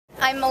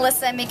I'm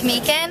Melissa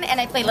McMeekin, and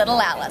I play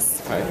Little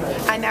Alice. Right.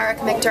 I'm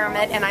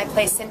McDermott, and I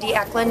play Cindy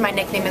Eklund. My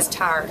nickname is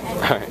Tar.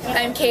 Right.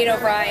 I'm Kate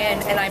O'Brien,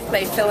 and I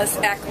play Phyllis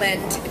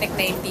Eklund,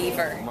 nicknamed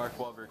Beaver.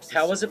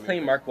 How was it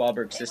playing Mark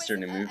Wahlberg's sister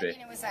in a movie?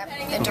 It was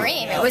a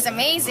dream. It was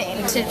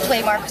amazing to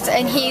play Mark,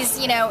 and he's,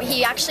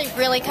 he actually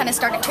really kind of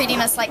started treating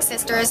us like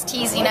sisters,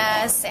 teasing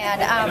us,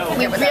 and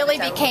we really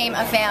became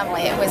a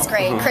family. It was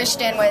great.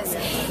 Christian was,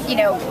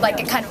 like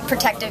a kind of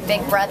protective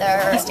big brother.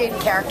 He stayed in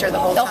character the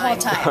whole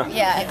time.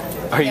 Yeah.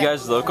 Are you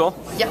guys local?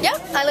 Yep.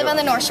 I live on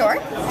the North Shore.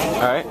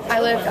 All right. I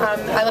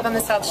live on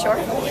the South Shore.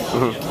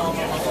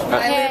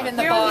 I live in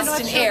the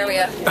Boston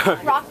area.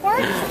 Rockport?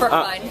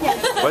 Brookline.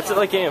 What's it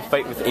like getting a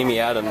fight with Amy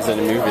Adams in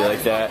a movie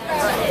like that?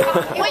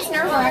 It was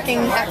nerve-wracking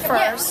at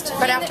first,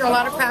 but after a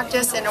lot of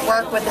practice and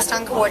work with the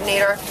stunt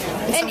coordinator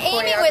and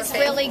Amy was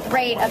really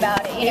great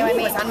about it.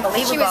 Amy was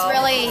unbelievable. She was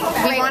really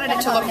great. We wanted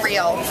it to look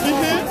real.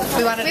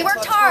 We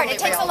worked hard. It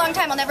takes a long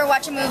time. I'll never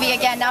watch a movie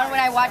again. Now when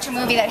I watch a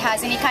movie that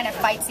has any kind of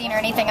fight scene or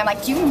anything, I'm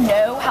like, do you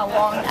know how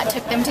long that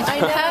took them to do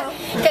that?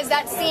 Because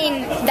that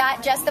scene,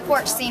 just the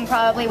porch scene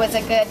probably was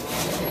a good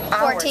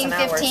 14,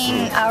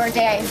 15 hour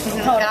day.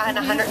 Yeah, and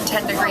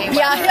 110 degrees.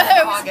 Yeah,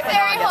 it was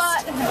very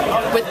hot.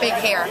 With big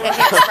hair.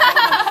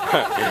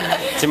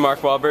 Did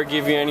Mark Wahlberg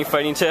give you any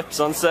fighting tips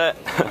on set?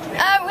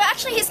 Well,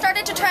 actually, he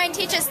started to try and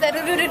teach us the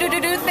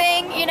do-do-do-do-do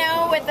thing,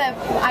 with the,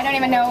 I don't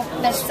even know,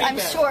 I'm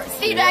sure,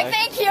 feedback,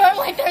 thank you. I'm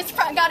like, there's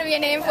got to be a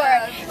name for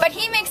it. But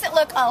he makes it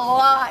look a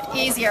lot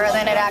easier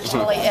than it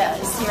actually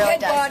is. He really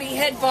does.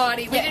 Head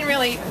body. We didn't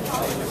really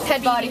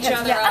head body beat each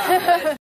other up.